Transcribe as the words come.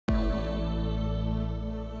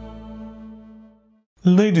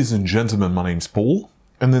Ladies and gentlemen, my name's Paul,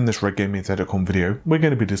 and in this Red Gaming Editcom video, we're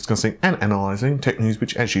going to be discussing and analysing tech news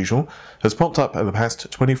which, as usual, has popped up in the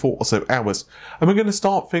past 24 or so hours. And we're going to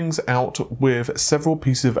start things out with several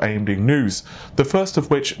pieces of AMD news, the first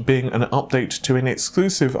of which being an update to an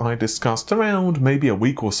exclusive I discussed around maybe a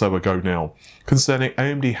week or so ago now, concerning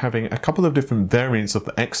AMD having a couple of different variants of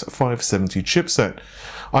the X570 chipset.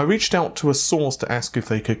 I reached out to a source to ask if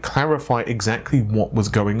they could clarify exactly what was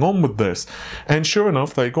going on with this, and sure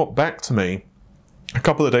enough, they got back to me a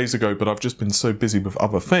couple of days ago, but I've just been so busy with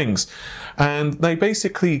other things, and they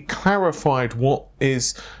basically clarified what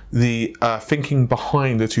is the thinking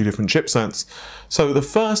behind the two different chipsets. So the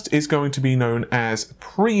first is going to be known as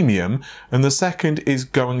Premium, and the second is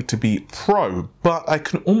going to be Pro, but I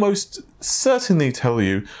can almost certainly tell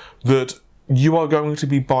you that you are going to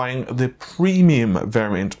be buying the premium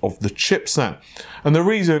variant of the chipset. And the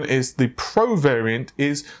reason is the Pro variant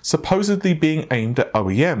is supposedly being aimed at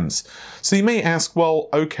OEMs. So you may ask, well,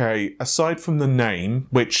 okay, aside from the name,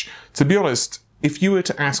 which, to be honest, if you were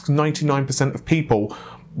to ask 99% of people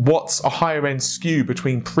what's a higher end SKU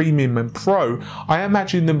between Premium and Pro, I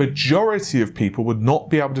imagine the majority of people would not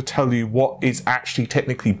be able to tell you what is actually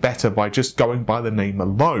technically better by just going by the name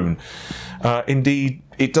alone. Indeed,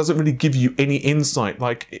 it doesn't really give you any insight.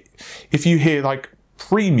 Like, if you hear like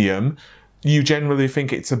Premium, you generally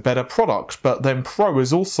think it's a better product, but then Pro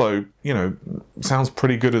is also, you know, sounds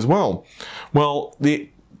pretty good as well. Well, the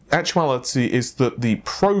actuality is that the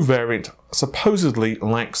Pro variant supposedly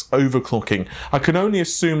lacks overclocking. I can only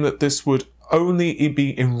assume that this would only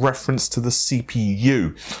be in reference to the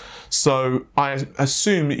CPU. So I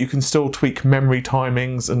assume that you can still tweak memory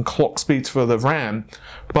timings and clock speeds for the RAM,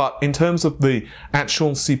 but in terms of the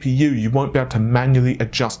actual CPU, you won't be able to manually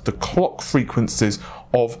adjust the clock frequencies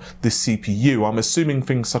of the CPU. I'm assuming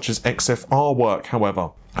things such as XFR work,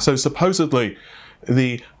 however. So supposedly,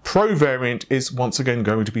 the Pro variant is once again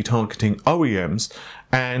going to be targeting OEMs,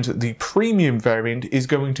 and the Premium variant is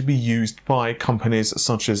going to be used by companies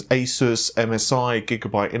such as Asus, MSI,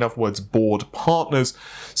 Gigabyte, in other words, board partners.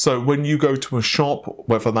 So when you go to a shop,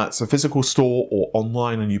 whether that's a physical store or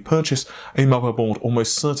online, and you purchase a motherboard,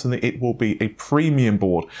 almost certainly it will be a premium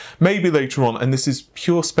board. Maybe later on, and this is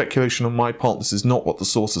pure speculation on my part, this is not what the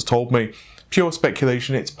source has told me, pure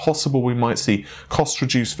speculation, it's possible we might see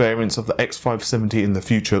cost-reduced variants of the X570 in the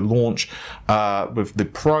future launch with the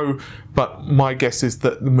Pro, but my guess is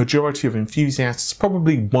that the majority of enthusiasts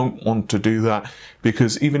probably won't want to do that,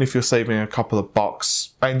 because even if you're saving a couple of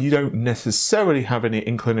bucks and you don't necessarily have any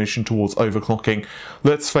inclination towards overclocking,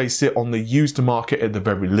 let's face it, on the used market at the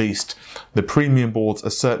very least, the premium boards are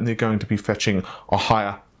certainly going to be fetching a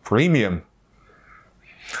higher premium.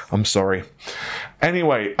 I'm sorry.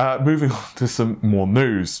 Anyway, moving on to some more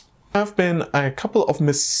news. There have been a couple of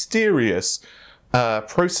mysterious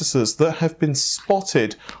processors that have been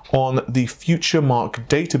spotted on the FutureMark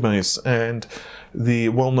database, and the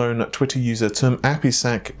well-known Twitter user Tim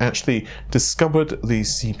Apisak actually discovered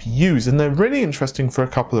these CPUs, and they're really interesting for a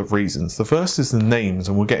couple of reasons. The first is the names,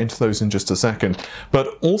 and we'll get into those in just a second,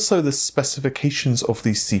 but also the specifications of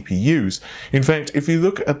these CPUs. In fact, if you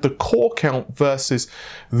look at the core count versus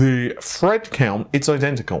the thread count, it's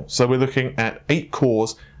identical. So we're looking at 8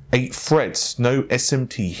 cores, 8 threads, no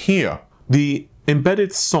SMT here. The embedded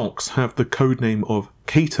SoCs have the codename of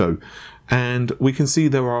Kato, and we can see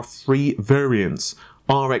there are 3 variants: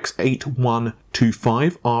 RX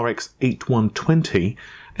 8125, RX 8120,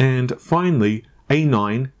 and finally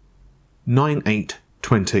A9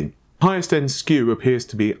 9820. Highest end SKU appears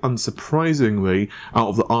to be, unsurprisingly, out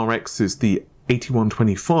of the RX is the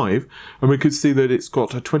 8125, and we could see that it's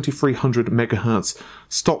got a 2300 MHz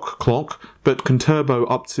stock clock, but can turbo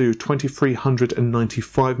up to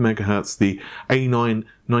 2395 MHz. The A9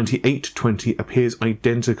 9820 appears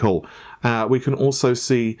identical. We can also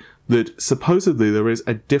see that supposedly there is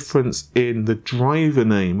a difference in the driver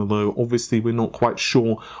name, although obviously we're not quite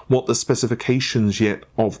sure what the specifications yet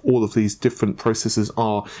of all of these different processors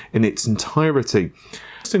are in its entirety. The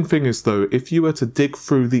interesting thing is, though, if you were to dig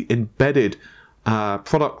through the embedded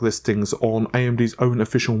product listings on AMD's own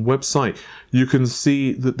official website, you can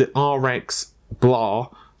see that the RX blah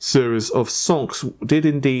series of SoCs did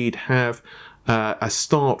indeed have a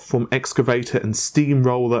start from Excavator and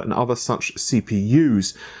Steamroller and other such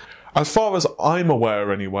CPUs. As far as I'm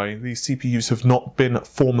aware anyway, these CPUs have not been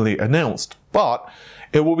formally announced, but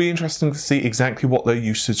it will be interesting to see exactly what their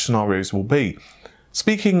usage scenarios will be.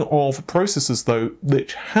 Speaking of processors, though,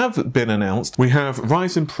 which have been announced, we have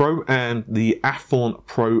Ryzen Pro and the Athlon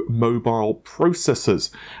Pro mobile processors.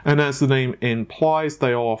 And as the name implies,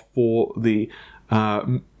 they are for the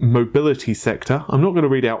mobility sector. I'm not going to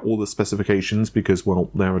read out all the specifications because,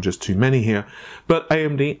 well, there are just too many here. But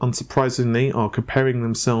AMD, unsurprisingly, are comparing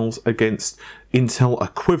themselves against Intel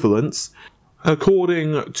equivalents.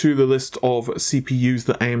 According to the list of CPUs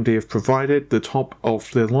that AMD have provided, the top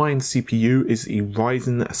of the line CPU is the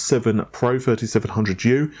Ryzen 7 Pro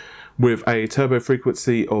 3700U with a turbo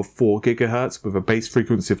frequency of 4 GHz with a base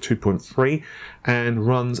frequency of 2.3 and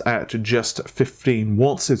runs at just 15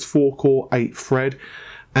 watts. It's 4-core, 8-thread,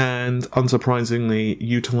 and unsurprisingly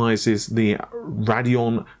utilizes the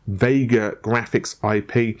Radeon Vega graphics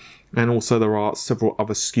IP, and also there are several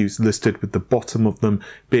other SKUs listed, with the bottom of them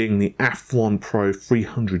being the Athlon Pro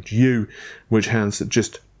 300U, which has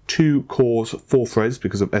just 2 cores, 4 threads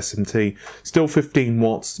because of SMT, still 15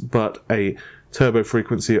 watts, but a turbo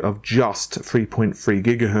frequency of just 3.3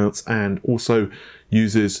 GHz, and also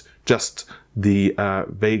uses just the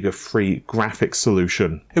Vega 3 graphics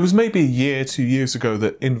solution. It was maybe a year, 2 years ago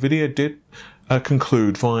that Nvidia did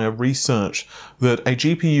conclude via research that a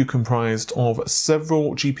GPU comprised of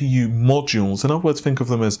several GPU modules, in other words think of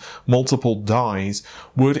them as multiple dies,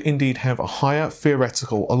 would indeed have a higher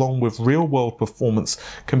theoretical along with real-world performance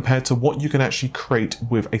compared to what you can actually create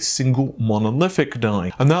with a single monolithic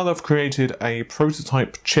die. And now they've created a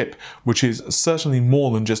prototype chip which is certainly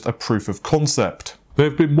more than just a proof of concept.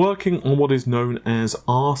 They've been working on what is known as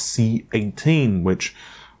RC18, which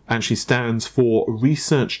actually stands for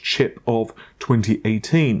Research Chip of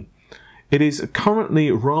 2018. It is currently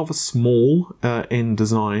rather small in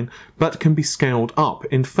design, but can be scaled up.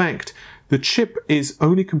 In fact, the chip is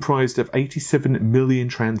only comprised of 87 million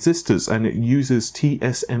transistors, and it uses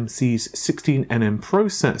TSMC's 16nm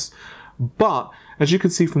process. But as you can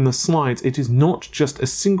see from the slides, it is not just a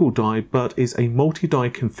single die, but is a multi-die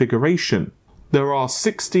configuration. There are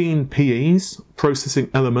 16 PEs, processing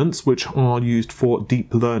elements, which are used for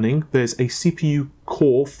deep learning. There's a CPU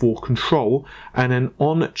core for control and an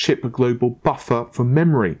on-chip global buffer for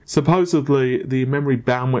memory. Supposedly, the memory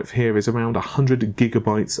bandwidth here is around 100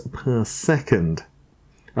 gigabytes per second.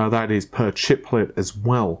 That is per chiplet as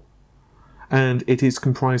well. And it is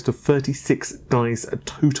comprised of 36 dies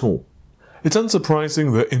total. It's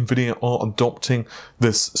unsurprising that Nvidia are adopting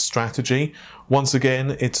this strategy. Once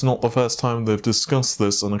again, it's not the first time they've discussed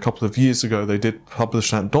this, and a couple of years ago they did publish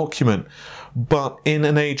that document. But in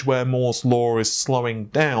an age where Moore's law is slowing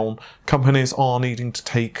down, companies are needing to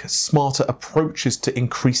take smarter approaches to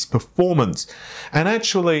increase performance. And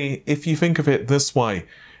actually, if you think of it this way,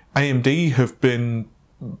 AMD have been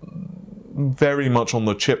very much on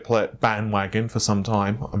the chiplet bandwagon for some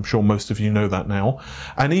time. I'm sure most of you know that now.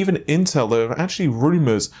 And even Intel, there are actually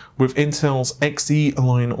rumors with Intel's Xe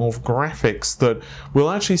line of graphics that we'll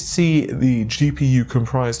actually see the GPU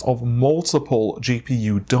comprised of multiple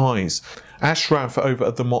GPU dies. Ashraf over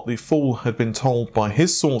at the Motley Fool had been told by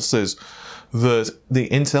his sources that the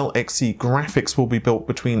Intel Xe graphics will be built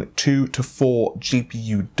between 2 to 4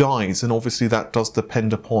 GPU dies, and obviously that does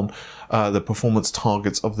depend upon the performance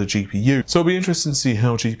targets of the GPU. So it'll be interesting to see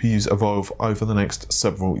how GPUs evolve over the next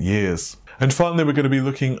several years. And finally, we're going to be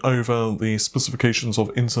looking over the specifications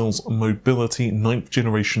of Intel's Mobility 9th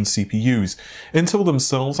generation CPUs. Intel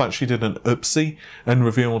themselves actually did an oopsie and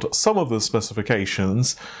revealed some of the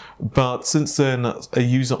specifications, but since then a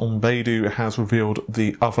user on Baidu has revealed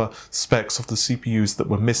the other specs of the CPUs that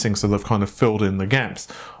were missing, so they've kind of filled in the gaps.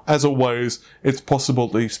 As always, it's possible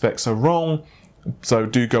these specs are wrong, so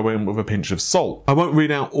do go in with a pinch of salt. I won't read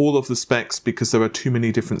out all of the specs because there are too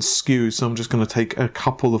many different SKUs, so I'm just going to take a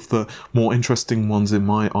couple of the more interesting ones in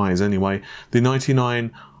my eyes anyway. The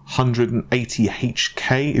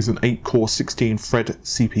 9980HK is an 8-core 16-thread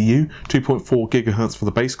CPU, 2.4 GHz for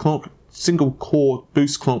the base clock, single core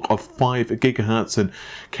boost clock of 5 GHz and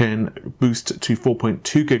can boost to 4.2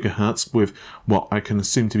 GHz with what I can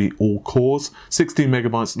assume to be all cores, 16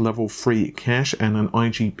 megabytes level 3 cache, and an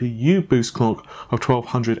iGPU boost clock of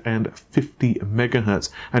 1250 MHz,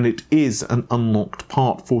 and it is an unlocked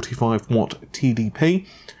part 45 watt TDP.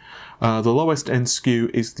 The lowest end SKU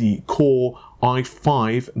is the Core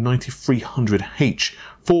i5-9300H.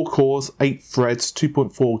 4 cores, 8 threads,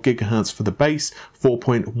 2.4 GHz for the base,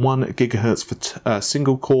 4.1 GHz for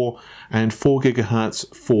single core, and 4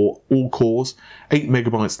 GHz for all cores, 8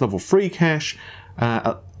 megabytes level 3 cache,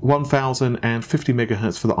 1050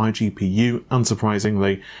 MHz for the iGPU.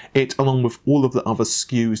 Unsurprisingly, it, along with all of the other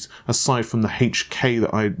SKUs, aside from the HK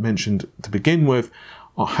that I mentioned to begin with,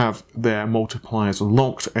 have their multipliers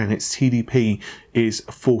locked, and its TDP is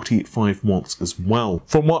 45 watts as well.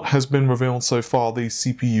 From what has been revealed so far, these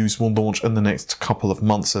CPUs will launch in the next couple of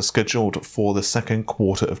months. They're scheduled for the second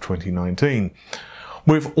quarter of 2019.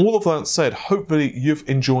 With all of that said, hopefully you've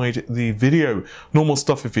enjoyed the video. Normal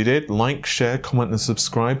stuff if you did. Like, share, comment and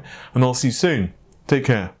subscribe. And I'll see you soon. Take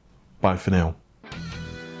care. Bye for now.